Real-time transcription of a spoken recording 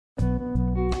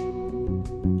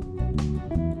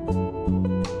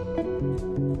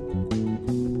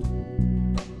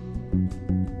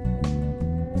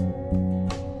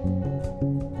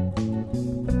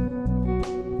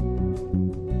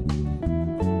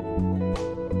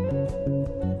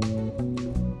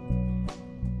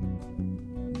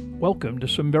Welcome to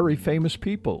some very famous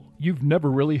people you've never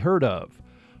really heard of.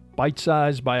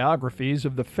 Bite-sized biographies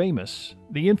of the famous,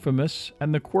 the infamous,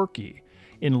 and the quirky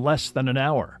in less than an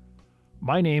hour.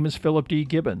 My name is Philip D.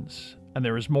 Gibbons, and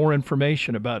there is more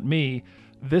information about me,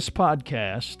 this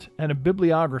podcast, and a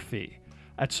bibliography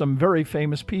at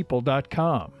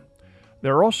someveryfamouspeople.com.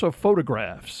 There are also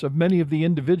photographs of many of the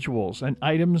individuals and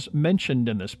items mentioned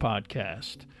in this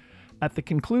podcast. At the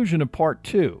conclusion of Part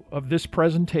 2 of this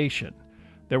presentation,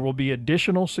 there will be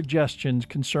additional suggestions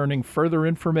concerning further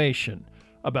information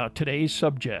about today's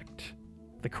subject.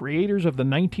 The creators of the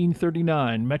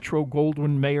 1939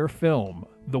 Metro-Goldwyn-Mayer film,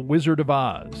 The Wizard of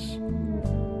Oz.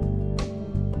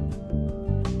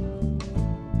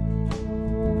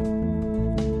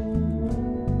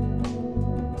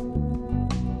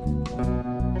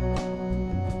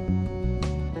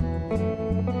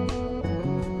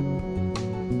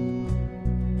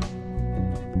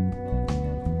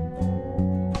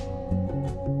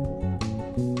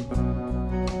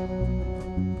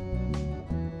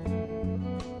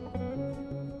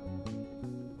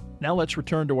 Now let's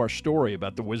return to our story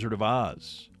about The Wizard of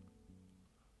Oz.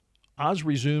 Oz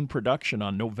resumed production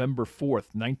on November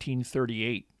 4th,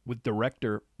 1938, with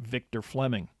director Victor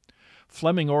Fleming.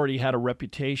 Fleming already had a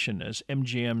reputation as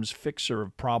MGM's fixer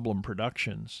of problem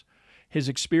productions. His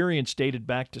experience dated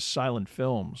back to silent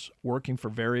films, working for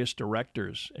various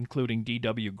directors, including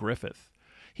D.W. Griffith.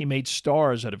 He made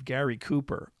stars out of Gary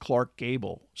Cooper, Clark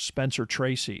Gable, Spencer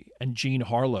Tracy, and Jean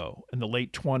Harlow in the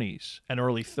late 20s and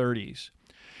early 30s.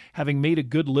 Having made a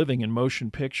good living in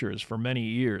motion pictures for many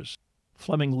years,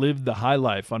 Fleming lived the high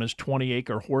life on his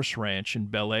 20-acre horse ranch in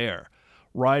Bel Air,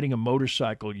 riding a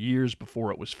motorcycle years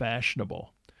before it was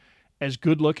fashionable. As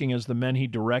good-looking as the men he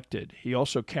directed, he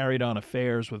also carried on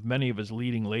affairs with many of his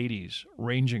leading ladies,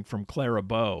 ranging from Clara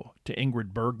Bow to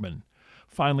Ingrid Bergman,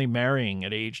 finally marrying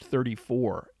at age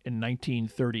 34 in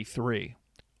 1933.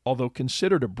 Although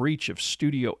considered a breach of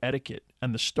studio etiquette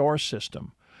and the star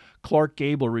system, Clark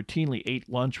Gable routinely ate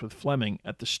lunch with Fleming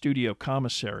at the studio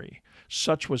commissary.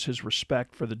 Such was his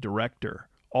respect for the director,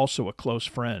 also a close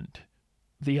friend.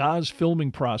 The Oz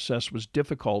filming process was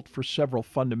difficult for several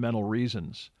fundamental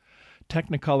reasons.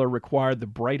 Technicolor required the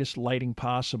brightest lighting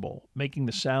possible, making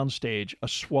the soundstage a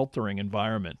sweltering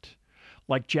environment.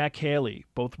 Like Jack Haley,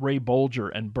 both Ray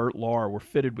Bolger and Burt Lahr were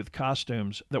fitted with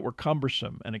costumes that were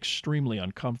cumbersome and extremely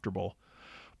uncomfortable.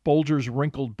 Bolger's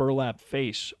wrinkled burlap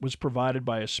face was provided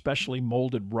by a specially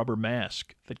molded rubber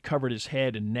mask that covered his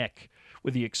head and neck,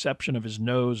 with the exception of his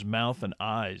nose, mouth, and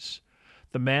eyes.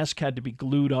 The mask had to be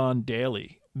glued on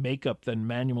daily, makeup then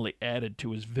manually added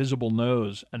to his visible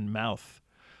nose and mouth.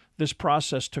 This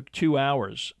process took 2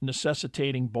 hours,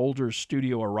 necessitating Bolger's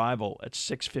studio arrival at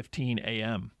 6:15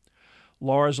 a.m.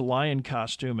 Lahr's lion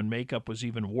costume and makeup was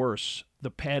even worse.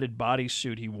 The padded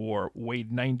bodysuit he wore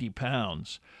weighed 90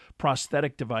 pounds.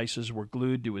 Prosthetic devices were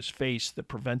glued to his face that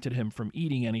prevented him from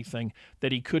eating anything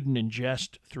that he couldn't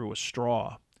ingest through a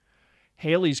straw.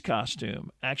 Haley's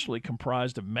costume, actually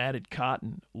comprised of matted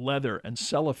cotton, leather, and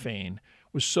cellophane,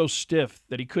 was so stiff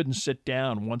that he couldn't sit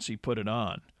down once he put it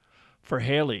on. For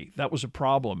Haley, that was a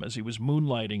problem as he was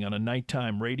moonlighting on a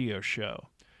nighttime radio show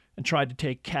and tried to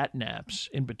take cat naps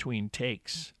in between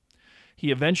takes.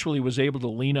 He eventually was able to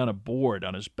lean on a board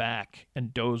on his back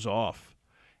and doze off.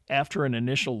 After an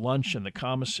initial lunch in the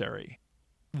commissary,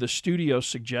 the studio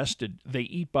suggested they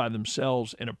eat by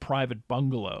themselves in a private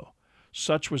bungalow.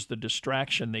 Such was the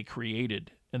distraction they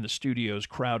created in the studio's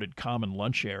crowded common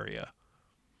lunch area.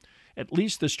 At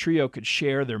least this trio could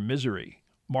share their misery.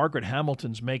 Margaret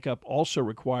Hamilton's makeup also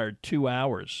required 2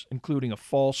 hours, including a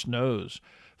false nose,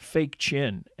 fake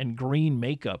chin, and green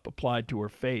makeup applied to her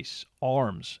face,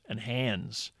 arms, and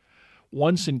hands.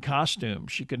 Once in costume,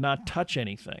 she could not touch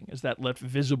anything, as that left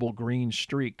visible green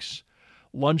streaks.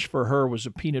 Lunch for her was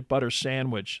a peanut butter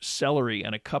sandwich, celery,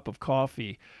 and a cup of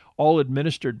coffee, all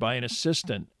administered by an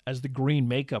assistant, as the green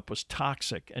makeup was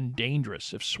toxic and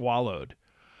dangerous if swallowed.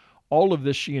 All of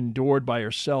this she endured by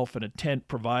herself in a tent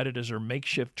provided as her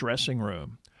makeshift dressing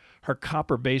room. Her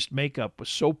copper-based makeup was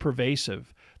so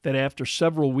pervasive that after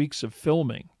several weeks of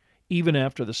filming, even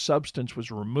after the substance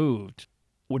was removed,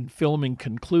 when filming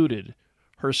concluded,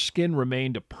 her skin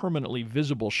remained a permanently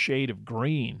visible shade of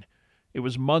green. It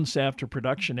was months after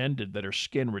production ended that her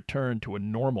skin returned to a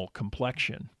normal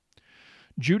complexion.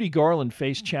 Judy Garland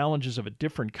faced challenges of a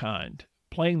different kind.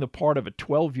 Playing the part of a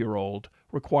 12-year-old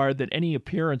required that any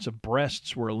appearance of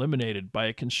breasts were eliminated by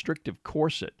a constrictive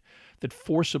corset that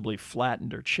forcibly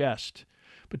flattened her chest.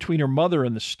 Between her mother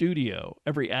and the studio,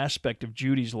 every aspect of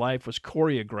Judy's life was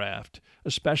choreographed,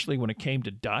 especially when it came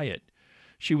to diet.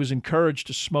 She was encouraged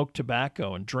to smoke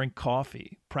tobacco and drink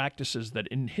coffee, practices that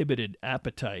inhibited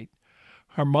appetite.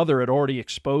 Her mother had already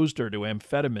exposed her to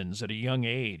amphetamines at a young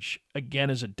age,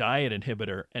 again as a diet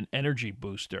inhibitor and energy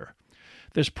booster.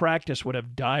 This practice would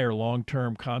have dire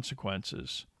long-term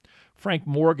consequences. Frank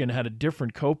Morgan had a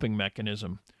different coping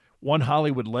mechanism. One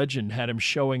Hollywood legend had him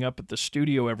showing up at the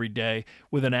studio every day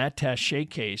with an attaché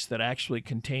case that actually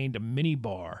contained a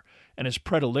minibar, and his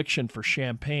predilection for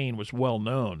champagne was well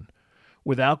known.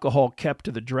 With alcohol kept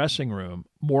to the dressing room,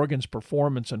 Morgan's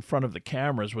performance in front of the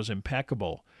cameras was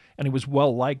impeccable, and he was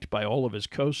well liked by all of his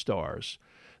co-stars.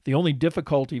 The only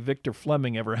difficulty Victor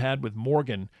Fleming ever had with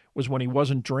Morgan was when he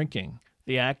wasn't drinking,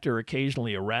 the actor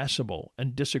occasionally irascible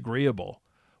and disagreeable.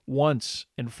 Once,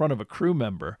 in front of a crew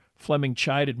member, Fleming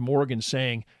chided Morgan,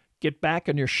 saying, "Get back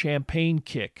on your champagne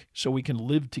kick so we can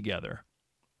live together."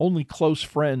 Only close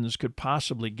friends could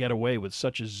possibly get away with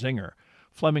such a zinger.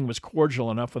 Fleming was cordial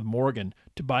enough with Morgan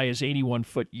to buy his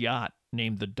 81-foot yacht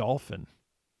named the Dolphin.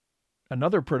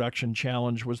 Another production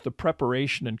challenge was the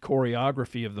preparation and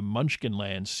choreography of the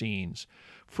Munchkinland scenes,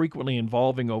 frequently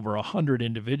involving over 100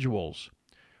 individuals.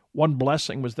 One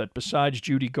blessing was that besides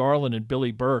Judy Garland and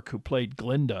Billy Burke, who played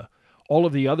Glinda, all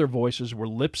of the other voices were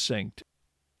lip-synced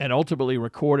and ultimately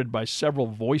recorded by several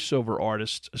voiceover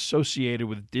artists associated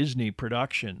with Disney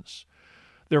productions.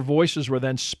 Their voices were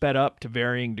then sped up to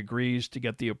varying degrees to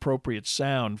get the appropriate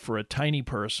sound for a tiny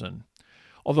person.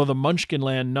 Although the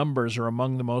Munchkinland numbers are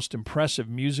among the most impressive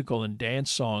musical and dance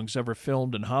songs ever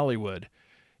filmed in Hollywood,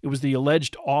 it was the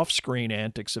alleged off-screen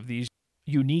antics of these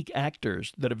unique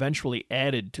actors that eventually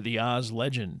added to the Oz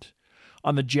legend.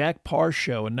 On the Jack Paar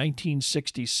Show in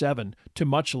 1967, to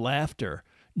much laughter,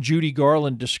 Judy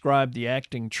Garland described the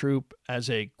acting troupe as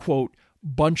a, quote,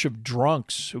 bunch of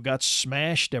drunks who got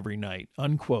smashed every night,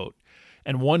 unquote,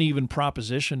 and one even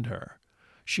propositioned her.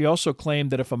 She also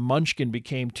claimed that if a Munchkin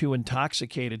became too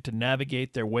intoxicated to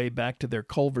navigate their way back to their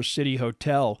Culver City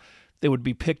hotel, they would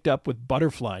be picked up with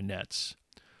butterfly nets.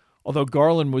 Although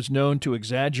Garland was known to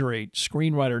exaggerate,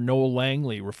 screenwriter Noel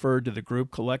Langley referred to the group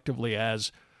collectively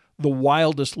as the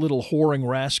wildest little whoring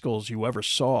rascals you ever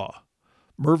saw.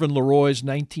 Mervyn LeRoy's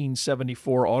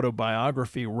 1974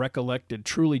 autobiography recollected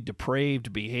truly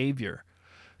depraved behavior.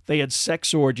 They had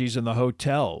sex orgies in the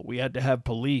hotel. We had to have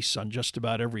police on just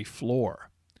about every floor.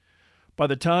 By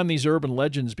the time these urban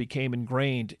legends became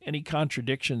ingrained, any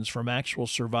contradictions from actual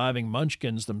surviving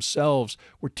Munchkins themselves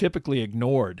were typically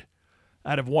ignored.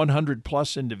 Out of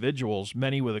 100-plus individuals,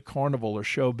 many with a carnival or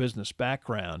show business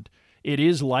background, it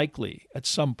is likely, at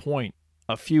some point,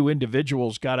 a few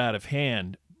individuals got out of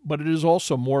hand, but it is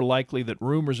also more likely that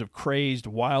rumors of crazed,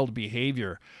 wild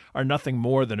behavior are nothing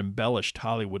more than embellished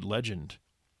Hollywood legend.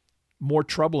 More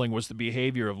troubling was the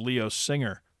behavior of Leo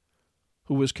Singer,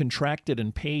 who was contracted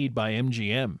and paid by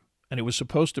MGM, and it was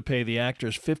supposed to pay the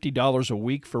actors $50 a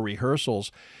week for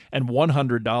rehearsals and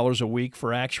 $100 a week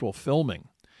for actual filming.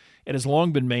 It has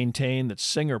long been maintained that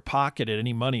Singer pocketed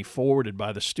any money forwarded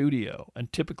by the studio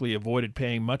and typically avoided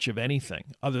paying much of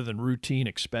anything other than routine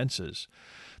expenses.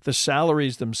 The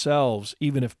salaries themselves,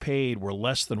 even if paid, were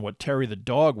less than what Terry the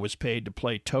dog was paid to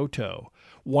play Toto,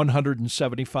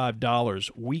 $175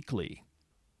 weekly.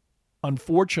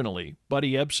 Unfortunately,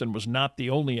 Buddy Ebsen was not the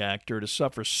only actor to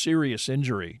suffer serious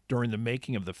injury during the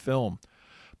making of the film.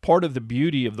 Part of the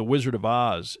beauty of The Wizard of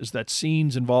Oz is that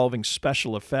scenes involving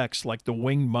special effects like the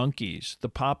winged monkeys, the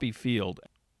poppy field,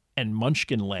 and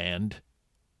Munchkinland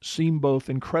seem both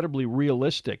incredibly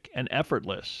realistic and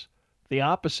effortless. The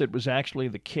opposite was actually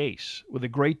the case, with a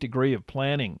great degree of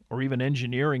planning or even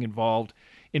engineering involved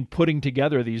in putting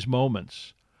together these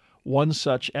moments. One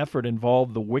such effort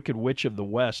involved the Wicked Witch of the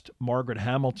West, Margaret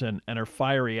Hamilton, and her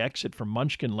fiery exit from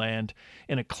Munchkinland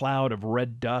in a cloud of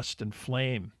red dust and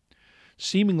flame.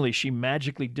 Seemingly, she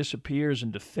magically disappears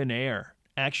into thin air.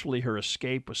 Actually, her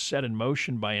escape was set in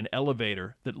motion by an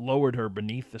elevator that lowered her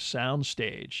beneath the sound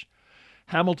stage.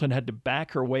 Hamilton had to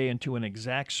back her way into an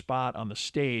exact spot on the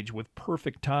stage with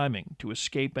perfect timing to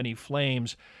escape any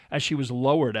flames as she was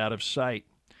lowered out of sight.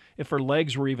 If her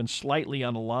legs were even slightly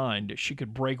unaligned, she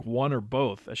could break one or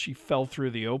both as she fell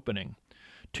through the opening.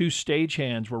 2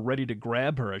 stagehands were ready to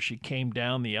grab her as she came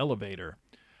down the elevator.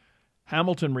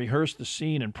 Hamilton rehearsed the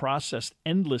scene and processed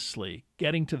endlessly,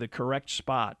 getting to the correct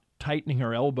spot, tightening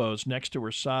her elbows next to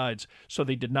her sides so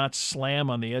they did not slam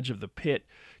on the edge of the pit,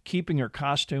 keeping her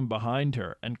costume behind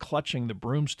her, and clutching the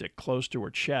broomstick close to her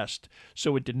chest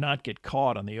so it did not get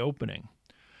caught on the opening.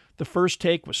 The first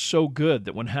take was so good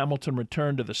that when Hamilton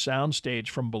returned to the soundstage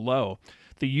from below,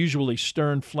 the usually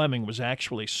stern Fleming was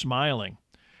actually smiling.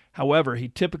 However, he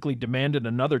typically demanded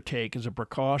another take as a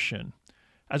precaution.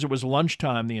 As it was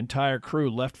lunchtime, the entire crew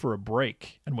left for a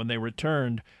break, and when they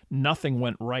returned, nothing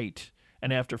went right,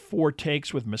 and after 4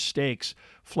 takes with mistakes,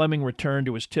 Fleming returned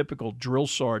to his typical drill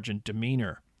sergeant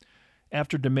demeanor.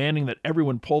 After demanding that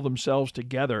everyone pull themselves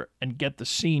together and get the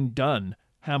scene done,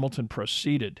 Hamilton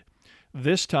proceeded.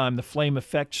 This time, the flame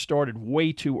effect started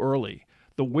way too early.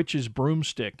 The witch's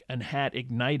broomstick and hat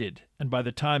ignited, and by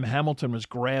the time Hamilton was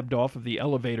grabbed off of the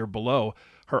elevator below,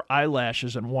 her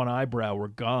eyelashes and one eyebrow were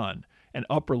gone, an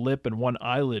upper lip and one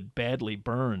eyelid badly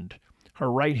burned.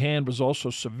 Her right hand was also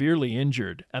severely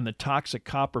injured, and the toxic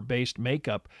copper-based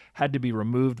makeup had to be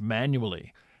removed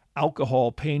manually.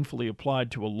 Alcohol painfully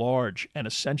applied to a large and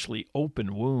essentially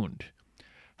open wound.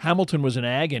 Hamilton was in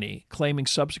agony, claiming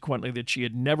subsequently that she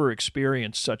had never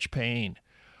experienced such pain.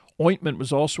 Ointment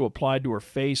was also applied to her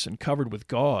face and covered with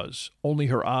gauze, only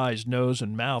her eyes, nose,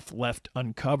 and mouth left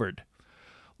uncovered.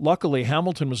 Luckily,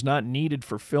 Hamilton was not needed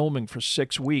for filming for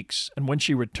 6 weeks, and when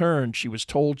she returned, she was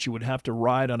told she would have to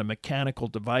ride on a mechanical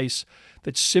device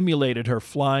that simulated her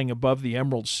flying above the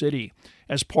Emerald City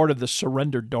as part of the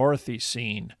Surrender Dorothy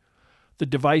scene. The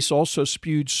device also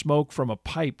spewed smoke from a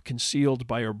pipe concealed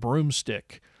by her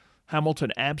broomstick.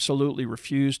 Hamilton absolutely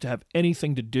refused to have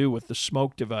anything to do with the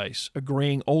smoke device,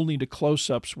 agreeing only to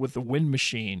close-ups with the wind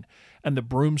machine and the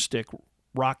broomstick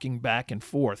rocking back and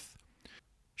forth.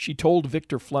 She told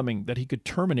Victor Fleming that he could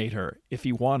terminate her if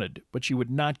he wanted, but she would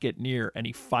not get near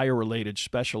any fire-related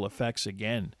special effects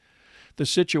again. The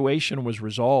situation was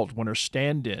resolved when her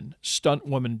stand-in,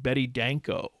 stuntwoman Betty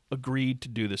Danko, agreed to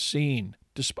do the scene,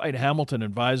 despite Hamilton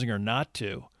advising her not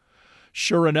to.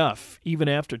 Sure enough, even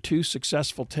after 2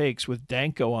 successful takes with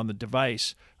Danko on the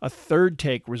device, a 3rd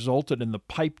take resulted in the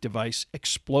pipe device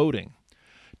exploding.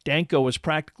 Danko was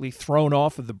practically thrown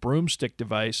off of the broomstick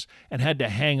device and had to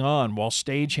hang on while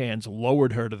stagehands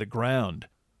lowered her to the ground.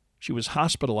 She was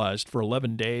hospitalized for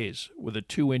 11 days with a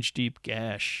 2-inch deep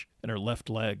gash in her left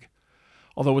leg.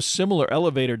 Although a similar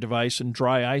elevator device and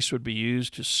dry ice would be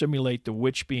used to simulate the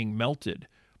witch being melted,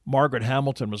 Margaret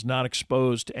Hamilton was not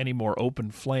exposed to any more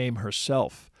open flame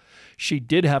herself. She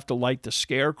did have to light the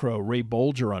scarecrow Ray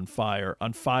Bolger on fire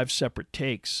on 5 separate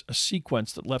takes, a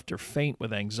sequence that left her faint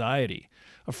with anxiety,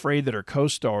 afraid that her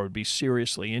co-star would be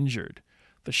seriously injured.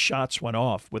 The shots went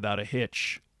off without a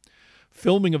hitch.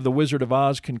 Filming of The Wizard of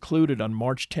Oz concluded on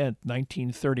March 10,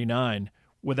 1939,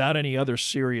 without any other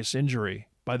serious injury.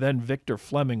 By then, Victor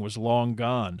Fleming was long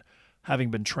gone, having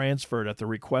been transferred at the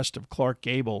request of Clark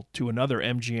Gable to another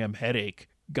MGM headache,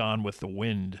 Gone with the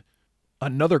Wind.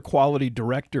 Another quality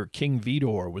director, King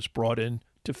Vidor, was brought in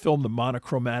to film the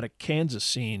monochromatic Kansas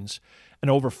scenes, and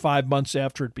over 5 months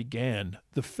after it began,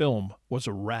 the film was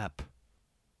a wrap.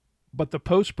 But the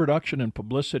post-production and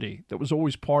publicity that was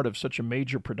always part of such a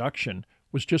major production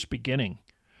was just beginning.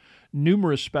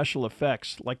 Numerous special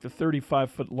effects, like the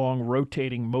 35-foot-long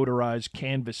rotating motorized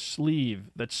canvas sleeve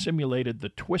that simulated the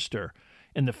Twister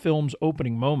in the film's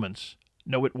opening moments,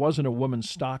 no, it wasn't a woman's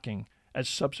stocking, as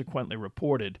subsequently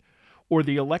reported, or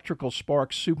the electrical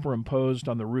sparks superimposed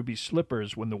on the ruby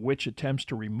slippers when the witch attempts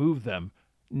to remove them,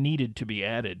 needed to be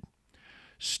added.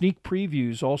 Sneak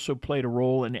previews also played a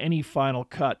role in any final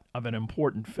cut of an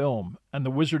important film, and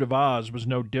The Wizard of Oz was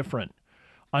no different.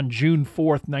 On June 4,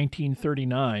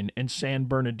 1939, in San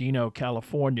Bernardino,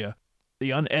 California,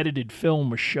 the unedited film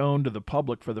was shown to the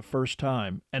public for the first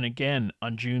time, and again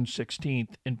on June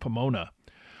 16th in Pomona.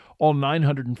 All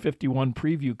 951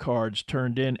 preview cards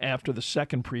turned in after the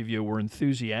second preview were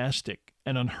enthusiastic,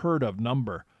 an unheard-of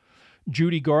number.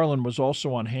 Judy Garland was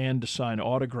also on hand to sign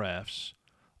autographs.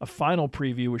 A final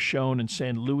preview was shown in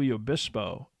San Luis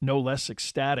Obispo, no less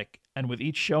ecstatic, and with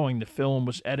each showing the film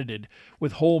was edited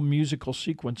with whole musical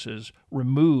sequences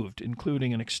removed,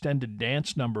 including an extended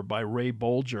dance number by Ray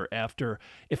Bolger after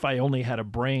If I Only Had a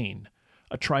Brain,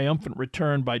 a triumphant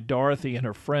return by Dorothy and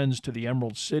her friends to the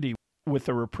Emerald City with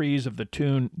a reprise of the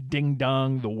tune Ding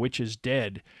Dong, the Witch is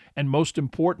Dead, and most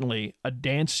importantly, a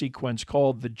dance sequence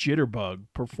called The Jitterbug,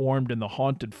 performed in the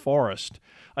Haunted Forest,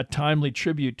 a timely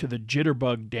tribute to the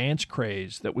jitterbug dance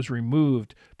craze that was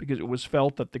removed because it was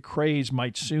felt that the craze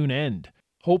might soon end,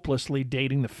 hopelessly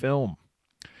dating the film.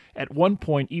 At one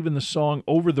point, even the song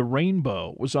Over the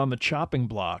Rainbow was on the chopping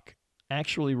block,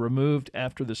 actually removed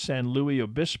after the San Luis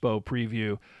Obispo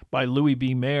preview by Louis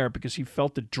B. Mayer because he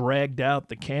felt it dragged out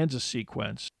the Kansas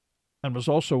sequence and was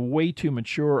also way too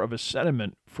mature of a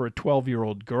sentiment for a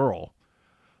 12-year-old girl.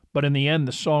 But in the end,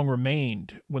 the song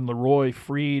remained when Leroy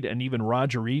Freed and even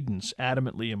Roger Edens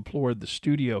adamantly implored the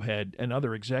studio head and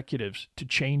other executives to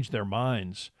change their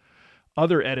minds.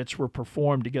 Other edits were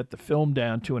performed to get the film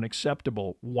down to an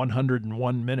acceptable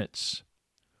 101 minutes.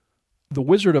 The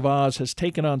Wizard of Oz has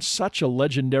taken on such a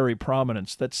legendary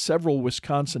prominence that several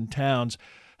Wisconsin towns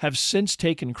have since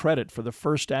taken credit for the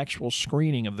first actual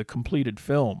screening of the completed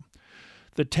film.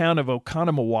 The town of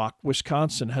Oconomowoc,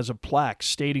 Wisconsin, has a plaque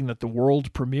stating that the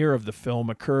world premiere of the film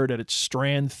occurred at its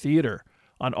Strand Theater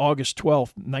on August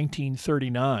 12,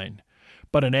 1939.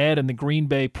 But an ad in the Green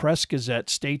Bay Press-Gazette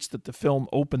states that the film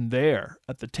opened there,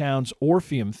 at the town's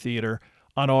Orpheum Theater,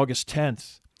 on August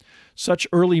 10th. Such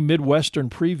early Midwestern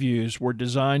previews were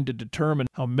designed to determine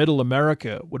how Middle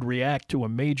America would react to a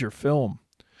major film.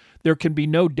 There can be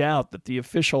no doubt that the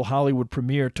official Hollywood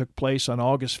premiere took place on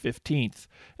August 15th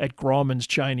at Grauman's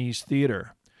Chinese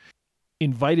Theater.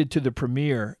 Invited to the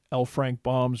premiere, L. Frank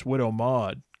Baum's widow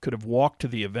Maud could have walked to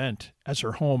the event, as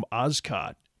her home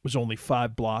Oscott was only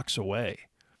 5 blocks away.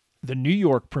 The New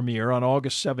York premiere on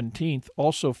August 17th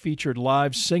also featured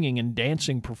live singing and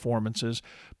dancing performances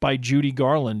by Judy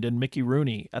Garland and Mickey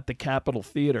Rooney at the Capitol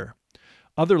Theater.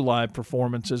 Other live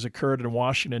performances occurred in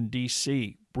Washington,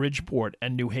 D.C., Bridgeport,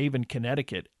 and New Haven,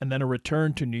 Connecticut, and then a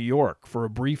return to New York for a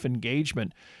brief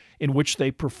engagement in which they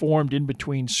performed in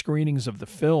between screenings of the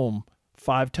film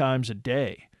 5 times a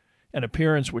day, an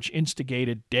appearance which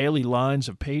instigated daily lines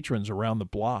of patrons around the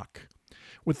block.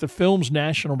 With the film's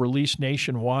national release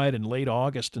nationwide in late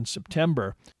August and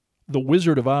September, The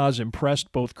Wizard of Oz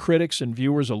impressed both critics and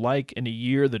viewers alike in a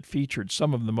year that featured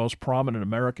some of the most prominent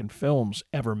American films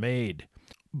ever made.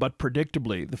 But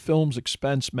predictably, the film's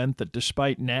expense meant that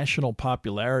despite national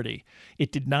popularity,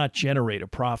 it did not generate a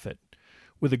profit.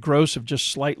 With a gross of just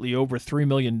slightly over $3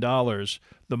 million,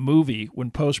 the movie, when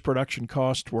post-production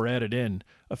costs were added in,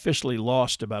 officially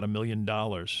lost about $1 million.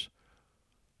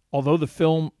 Although the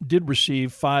film did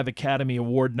receive 5 Academy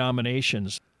Award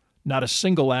nominations, not a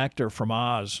single actor from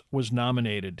Oz was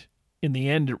nominated. In the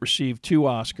end, it received 2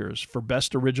 Oscars for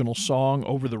Best Original Song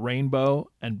Over the Rainbow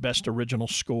and Best Original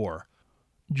Score.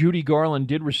 Judy Garland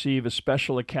did receive a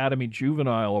Special Academy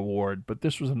Juvenile Award, but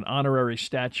this was an honorary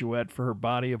statuette for her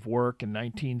body of work in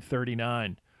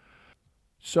 1939.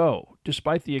 So,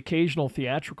 despite the occasional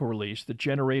theatrical release that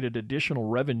generated additional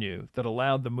revenue that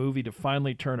allowed the movie to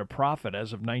finally turn a profit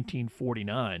as of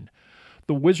 1949,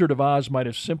 The Wizard of Oz might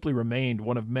have simply remained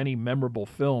one of many memorable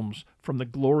films from the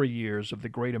glory years of the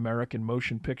great American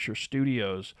motion picture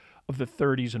studios of the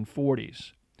 30s and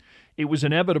 40s. It was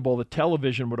inevitable that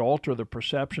television would alter the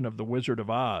perception of The Wizard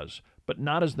of Oz, but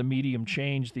not as the medium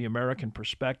changed the American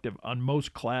perspective on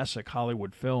most classic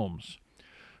Hollywood films.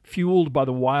 Fueled by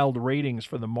the wild ratings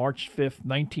for the March 5,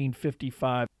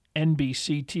 1955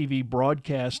 NBC TV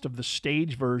broadcast of the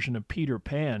stage version of Peter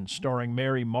Pan starring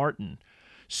Mary Martin,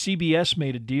 CBS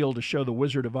made a deal to show The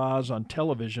Wizard of Oz on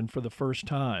television for the first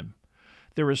time.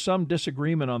 There is some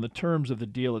disagreement on the terms of the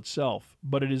deal itself,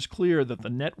 but it is clear that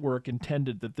the network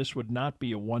intended that this would not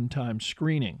be a one-time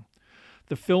screening.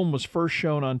 The film was first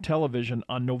shown on television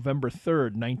on November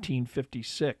 3,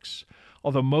 1956.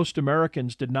 Although most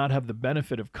Americans did not have the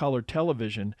benefit of color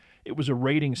television, it was a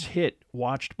ratings hit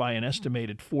watched by an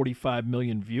estimated 45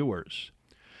 million viewers.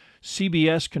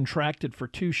 CBS contracted for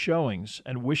 2 showings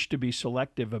and wished to be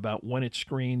selective about when it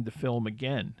screened the film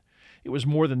again. It was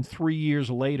more than 3 years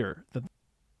later that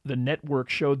the network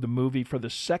showed the movie for the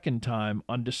second time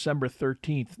on December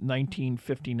 13,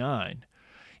 1959.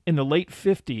 In the late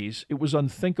 50s, it was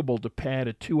unthinkable to pad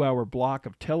a 2-hour block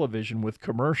of television with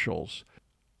commercials,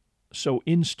 so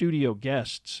in-studio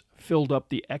guests filled up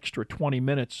the extra 20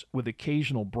 minutes with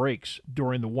occasional breaks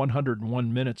during the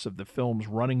 101 minutes of the film's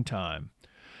running time.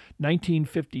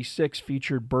 1956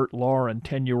 featured Bert Lahr and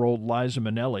 10-year-old Liza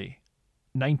Minnelli.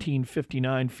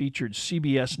 1959 featured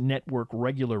CBS network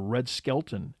regular Red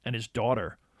Skelton and his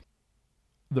daughter.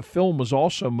 The film was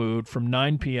also moved from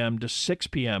 9 p.m. to 6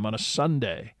 p.m. on a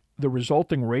Sunday, the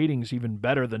resulting ratings even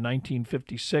better than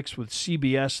 1956, with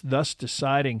CBS thus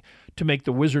deciding to make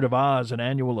The Wizard of Oz an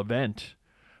annual event.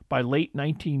 By late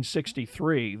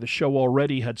 1963, the show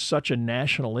already had such a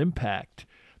national impact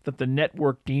that the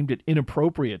network deemed it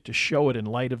inappropriate to show it in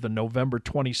light of the November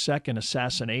 22nd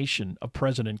assassination of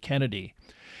President Kennedy.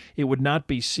 It would not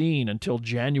be seen until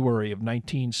January of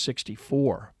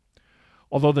 1964.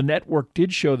 Although the network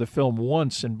did show the film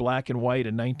once in black and white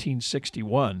in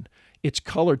 1961, its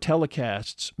color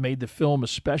telecasts made the film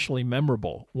especially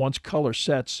memorable once color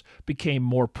sets became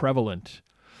more prevalent.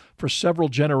 For several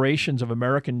generations of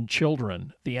American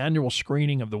children, the annual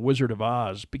screening of The Wizard of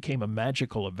Oz became a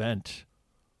magical event.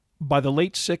 By the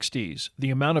late 60s,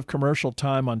 the amount of commercial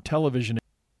time on television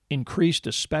increased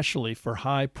especially for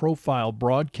high-profile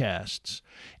broadcasts,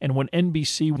 and when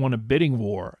NBC won a bidding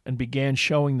war and began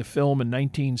showing the film in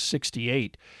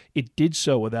 1968, it did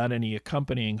so without any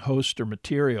accompanying host or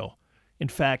material. In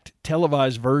fact,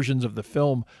 televised versions of the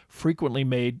film frequently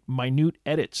made minute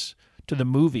edits to the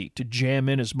movie to jam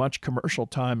in as much commercial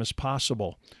time as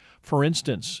possible. For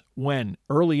instance, when,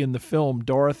 early in the film,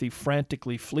 Dorothy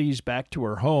frantically flees back to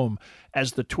her home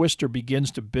as the twister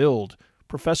begins to build,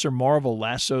 Professor Marvel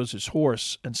lassos his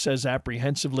horse and says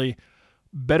apprehensively,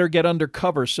 "Better get under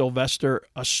cover, Sylvester.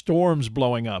 A storm's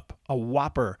blowing up. A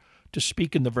whopper," to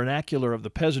speak in the vernacular of the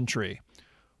peasantry.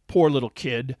 Poor little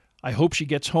kid. I hope she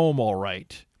gets home all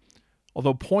right.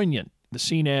 Although poignant, the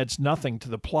scene adds nothing to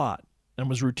the plot and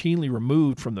was routinely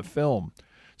removed from the film.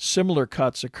 Similar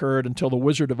cuts occurred until The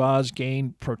Wizard of Oz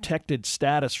gained protected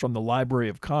status from the Library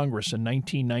of Congress in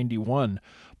 1991,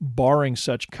 barring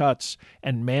such cuts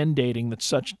and mandating that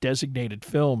such designated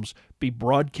films be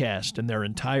broadcast in their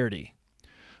entirety.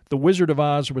 The Wizard of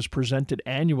Oz was presented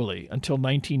annually until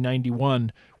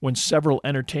 1991, when several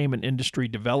entertainment industry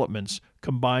developments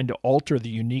combined to alter the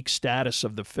unique status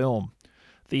of the film.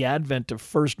 The advent of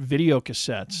first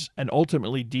videocassettes and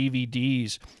ultimately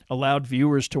DVDs allowed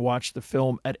viewers to watch the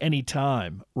film at any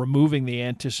time, removing the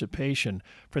anticipation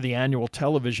for the annual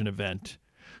television event.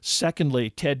 Secondly,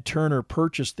 Ted Turner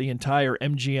purchased the entire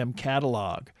MGM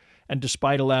catalog, and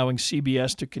despite allowing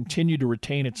CBS to continue to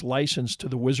retain its license to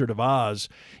The Wizard of Oz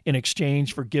in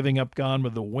exchange for giving up Gone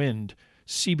with the Wind,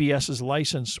 CBS's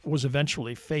license was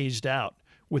eventually phased out,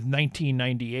 with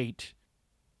 1998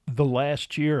 the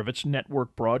last year of its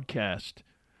network broadcast.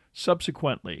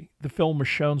 Subsequently, the film was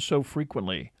shown so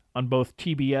frequently on both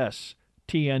TBS,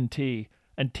 TNT,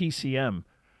 and TCM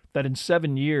that in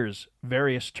 7 years,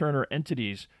 various Turner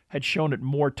entities had shown it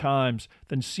more times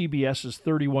than CBS's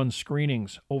 31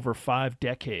 screenings over 5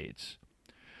 decades.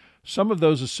 Some of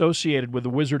those associated with The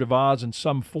Wizard of Oz in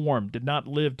some form did not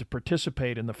live to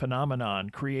participate in the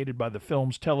phenomenon created by the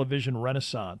film's television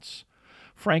renaissance.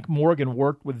 Frank Morgan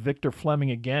worked with Victor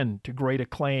Fleming again to great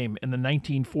acclaim in the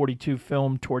 1942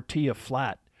 film Tortilla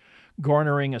Flat,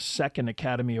 garnering a second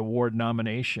Academy Award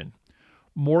nomination.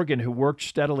 Morgan, who worked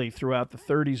steadily throughout the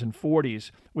 30s and 40s,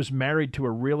 was married to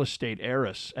a real estate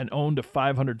heiress and owned a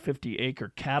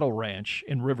 550-acre cattle ranch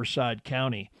in Riverside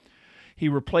County. He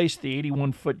replaced the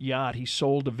 81-foot yacht he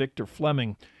sold to Victor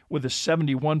Fleming with a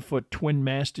 71-foot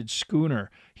twin-masted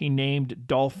schooner he named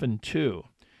Dolphin II,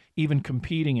 even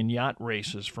competing in yacht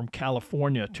races from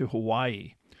California to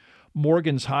Hawaii.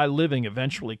 Morgan's high living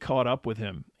eventually caught up with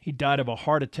him. He died of a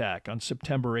heart attack on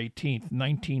September 18,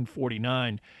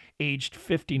 1949, aged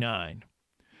 59.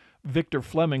 Victor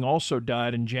Fleming also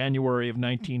died in January of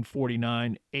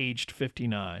 1949, aged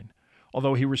 59.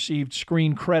 Although he received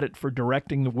screen credit for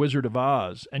directing The Wizard of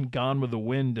Oz and Gone with the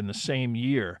Wind in the same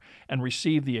year, and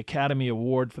received the Academy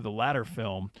Award for the latter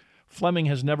film, Fleming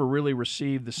has never really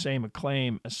received the same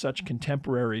acclaim as such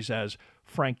contemporaries as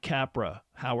Frank Capra,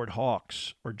 Howard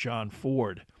Hawks, or John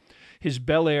Ford. His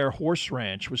Bel Air horse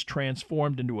ranch was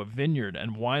transformed into a vineyard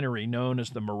and winery known as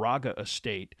the Moraga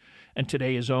Estate, and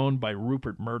today is owned by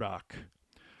Rupert Murdoch.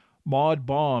 Maud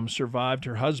Baum survived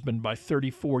her husband by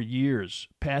 34 years,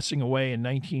 passing away in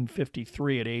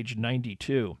 1953 at age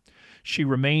 92. She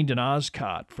remained in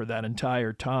Oscott for that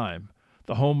entire time.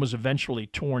 The home was eventually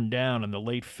torn down in the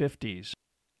late 50s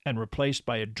and replaced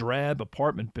by a drab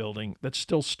apartment building that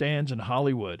still stands in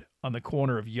Hollywood on the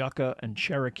corner of Yucca and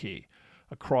Cherokee,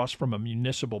 across from a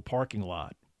municipal parking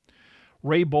lot.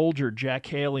 Ray Bolger, Jack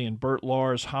Haley, and Burt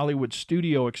Lahr's Hollywood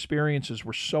studio experiences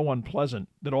were so unpleasant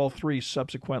that all three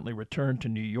subsequently returned to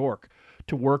New York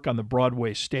to work on the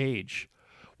Broadway stage.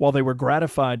 While they were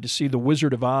gratified to see The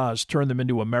Wizard of Oz turn them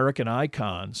into American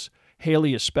icons,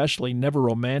 Haley especially never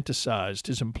romanticized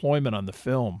his employment on the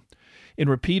film. In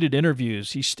repeated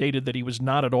interviews, he stated that he was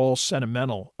not at all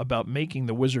sentimental about making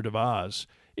The Wizard of Oz.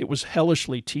 It was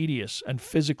hellishly tedious and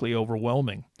physically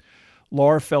overwhelming.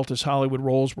 Lahr felt his Hollywood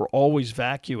roles were always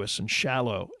vacuous and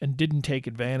shallow and didn't take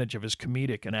advantage of his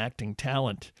comedic and acting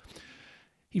talent.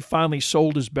 He finally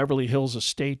sold his Beverly Hills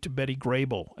estate to Betty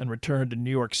Grable and returned to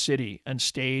New York City and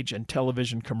stage and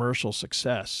television commercial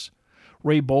success.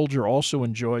 Ray Bolger also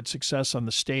enjoyed success on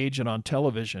the stage and on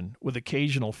television, with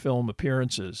occasional film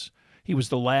appearances. He was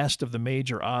the last of the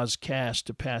major Oz cast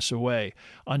to pass away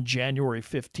on January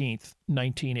 15,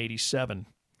 1987.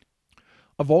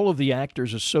 Of all of the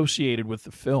actors associated with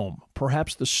the film,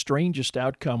 perhaps the strangest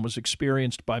outcome was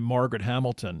experienced by Margaret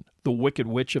Hamilton, the Wicked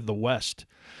Witch of the West.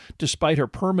 Despite her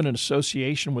permanent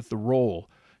association with the role,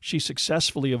 she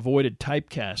successfully avoided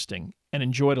typecasting and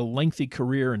enjoyed a lengthy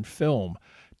career in film,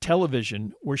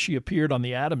 television, where she appeared on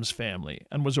The Addams Family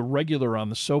and was a regular on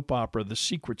the soap opera The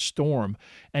Secret Storm,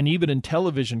 and even in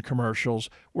television commercials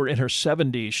where in her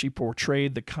 70s she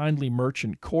portrayed the kindly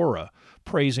merchant Cora,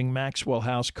 praising Maxwell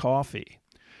House coffee.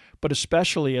 but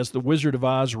especially as The Wizard of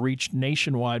Oz reached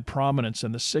nationwide prominence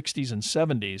in the 60s and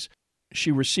 70s,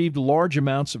 she received large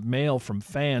amounts of mail from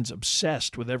fans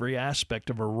obsessed with every aspect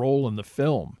of her role in the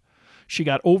film. She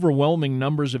got overwhelming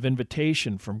numbers of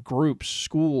invitation from groups,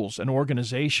 schools, and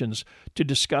organizations to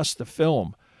discuss the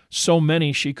film, so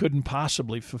many she couldn't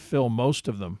possibly fulfill most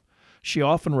of them. She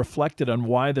often reflected on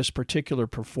why this particular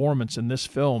performance in this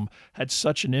film had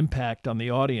such an impact on the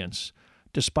audience.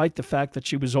 Despite the fact that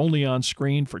she was only on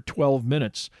screen for 12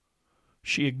 minutes,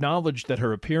 she acknowledged that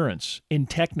her appearance, in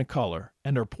Technicolor,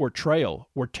 and her portrayal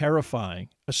were terrifying,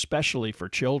 especially for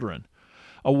children.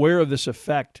 Aware of this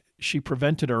effect, she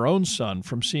prevented her own son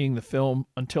from seeing the film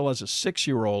until, as a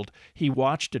 6-year-old, he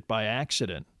watched it by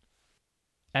accident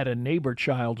at a neighbor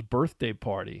child's birthday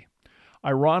party.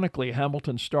 Ironically,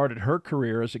 Hamilton started her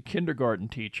career as a kindergarten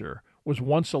teacher, was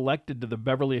once elected to the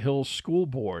Beverly Hills School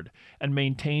Board, and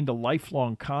maintained a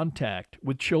lifelong contact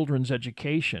with children's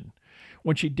education.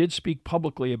 When she did speak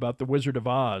publicly about The Wizard of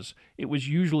Oz, it was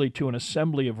usually to an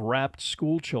assembly of rapt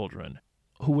schoolchildren,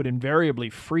 who would invariably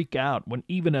freak out when,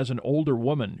 even as an older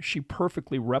woman, she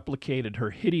perfectly replicated her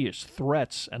hideous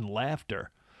threats and laughter.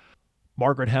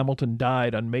 Margaret Hamilton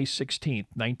died on May 16,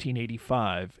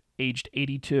 1985, aged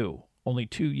 82, only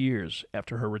 2 years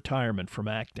after her retirement from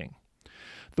acting.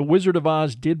 The Wizard of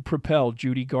Oz did propel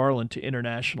Judy Garland to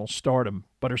international stardom,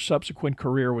 but her subsequent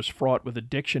career was fraught with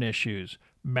addiction issues,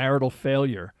 marital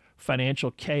failure,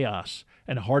 financial chaos,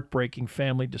 and heartbreaking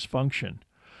family dysfunction.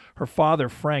 Her father,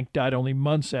 Frank, died only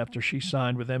months after she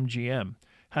signed with MGM,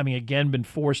 having again been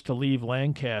forced to leave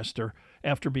Lancaster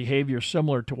after behavior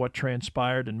similar to what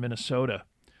transpired in Minnesota.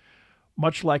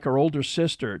 Much like her older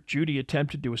sister, Judy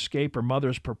attempted to escape her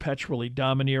mother's perpetually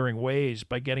domineering ways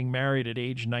by getting married at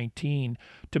age 19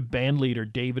 to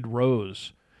bandleader David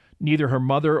Rose. Neither her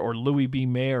mother or Louis B.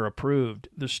 Mayer approved,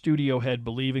 the studio head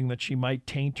believing that she might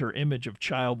taint her image of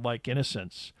childlike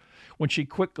innocence. When she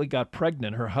quickly got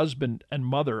pregnant, her husband and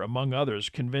mother, among others,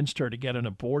 convinced her to get an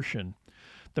abortion.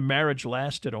 The marriage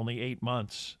lasted only 8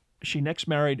 months. She next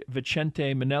married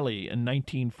Vicente Minnelli in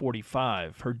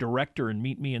 1945, her director in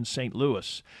Meet Me in St.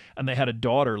 Louis, and they had a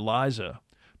daughter, Liza.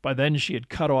 By then she had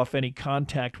cut off any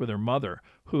contact with her mother,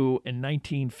 who, in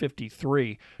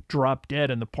 1953, dropped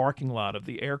dead in the parking lot of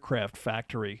the aircraft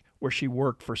factory where she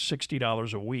worked for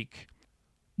 $60 a week.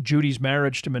 Judy's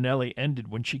marriage to Minnelli ended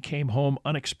when she came home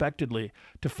unexpectedly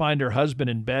to find her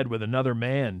husband in bed with another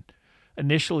man.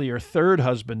 Initially, her third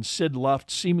husband, Sid Luft,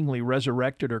 seemingly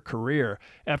resurrected her career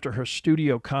after her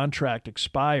studio contract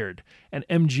expired, and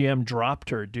MGM dropped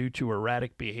her due to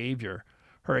erratic behavior.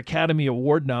 Her Academy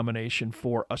Award nomination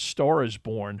for A Star is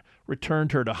Born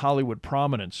returned her to Hollywood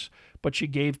prominence, but she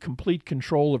gave complete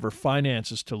control of her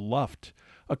finances to Luft,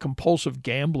 a compulsive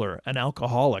gambler and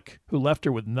alcoholic who left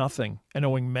her with nothing and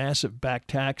owing massive back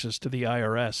taxes to the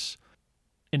IRS.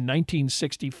 In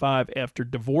 1965, after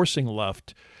divorcing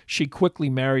Luft, she quickly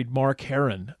married Mark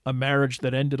Herron, a marriage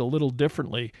that ended a little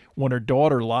differently when her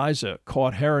daughter Liza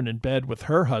caught Herron in bed with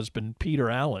her husband, Peter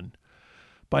Allen.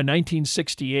 By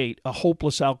 1968, a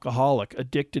hopeless alcoholic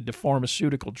addicted to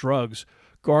pharmaceutical drugs,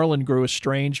 Garland grew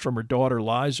estranged from her daughter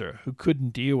Liza, who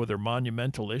couldn't deal with her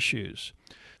monumental issues.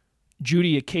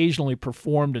 Judy occasionally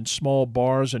performed in small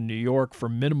bars in New York for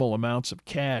minimal amounts of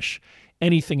cash.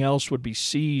 Anything else would be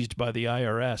seized by the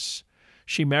IRS.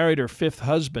 She married her fifth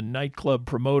husband, nightclub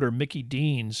promoter Mickey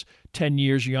Deans, 10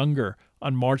 years younger,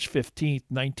 on March 15,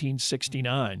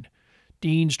 1969.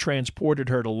 Deans transported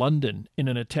her to London in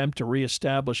an attempt to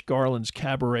reestablish Garland's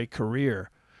cabaret career.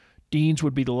 Deans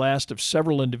would be the last of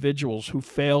several individuals who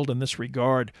failed in this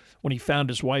regard when he found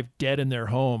his wife dead in their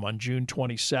home on June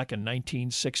 22,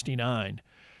 1969.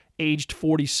 Aged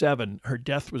 47, her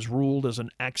death was ruled as an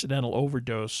accidental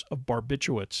overdose of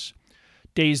barbiturates.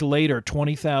 Days later,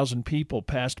 20,000 people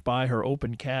passed by her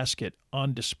open casket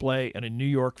on display in a New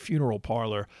York funeral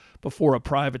parlor before a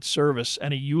private service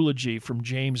and a eulogy from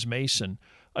James Mason,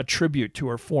 a tribute to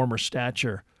her former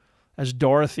stature. As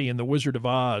Dorothy in The Wizard of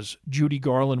Oz, Judy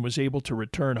Garland was able to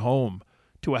return home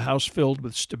to a house filled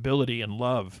with stability and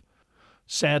love.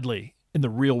 Sadly, in the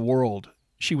real world,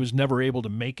 she was never able to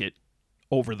make it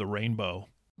over the rainbow.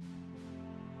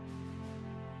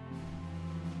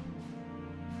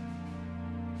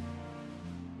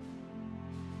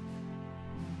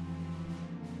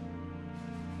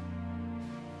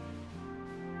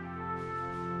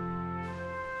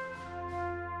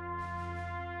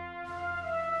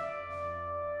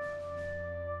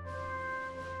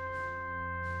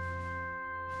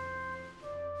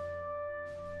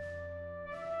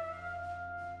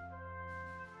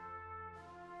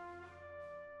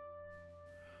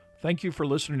 Thank you for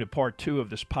listening to part 2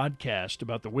 of this podcast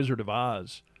about The Wizard of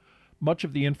Oz. Much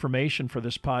of the information for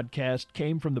this podcast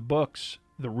came from the books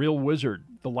The Real Wizard,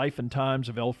 The Life and Times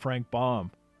of L. Frank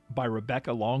Baum by Rebecca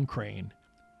Longcrane,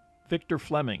 Victor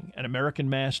Fleming, An American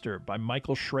Master by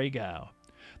Michael Schragow,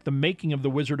 The Making of the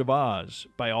Wizard of Oz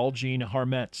by Algene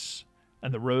Harmetz,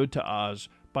 and The Road to Oz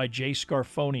by Jay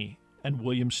Scarfoni and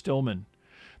William Stillman.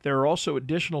 There are also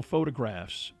additional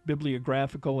photographs,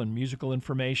 bibliographical and musical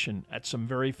information at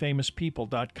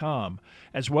someveryfamouspeople.com,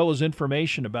 as well as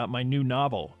information about my new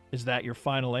novel, Is That Your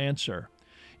Final Answer?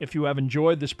 If you have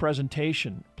enjoyed this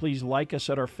presentation, please like us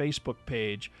at our Facebook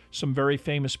page, Some Very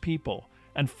Famous People,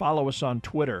 and follow us on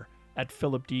Twitter at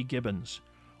Philip D. Gibbons.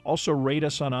 Also rate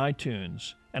us on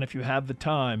iTunes, and if you have the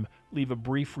time, leave a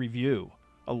brief review.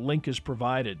 A link is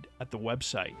provided at the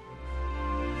website.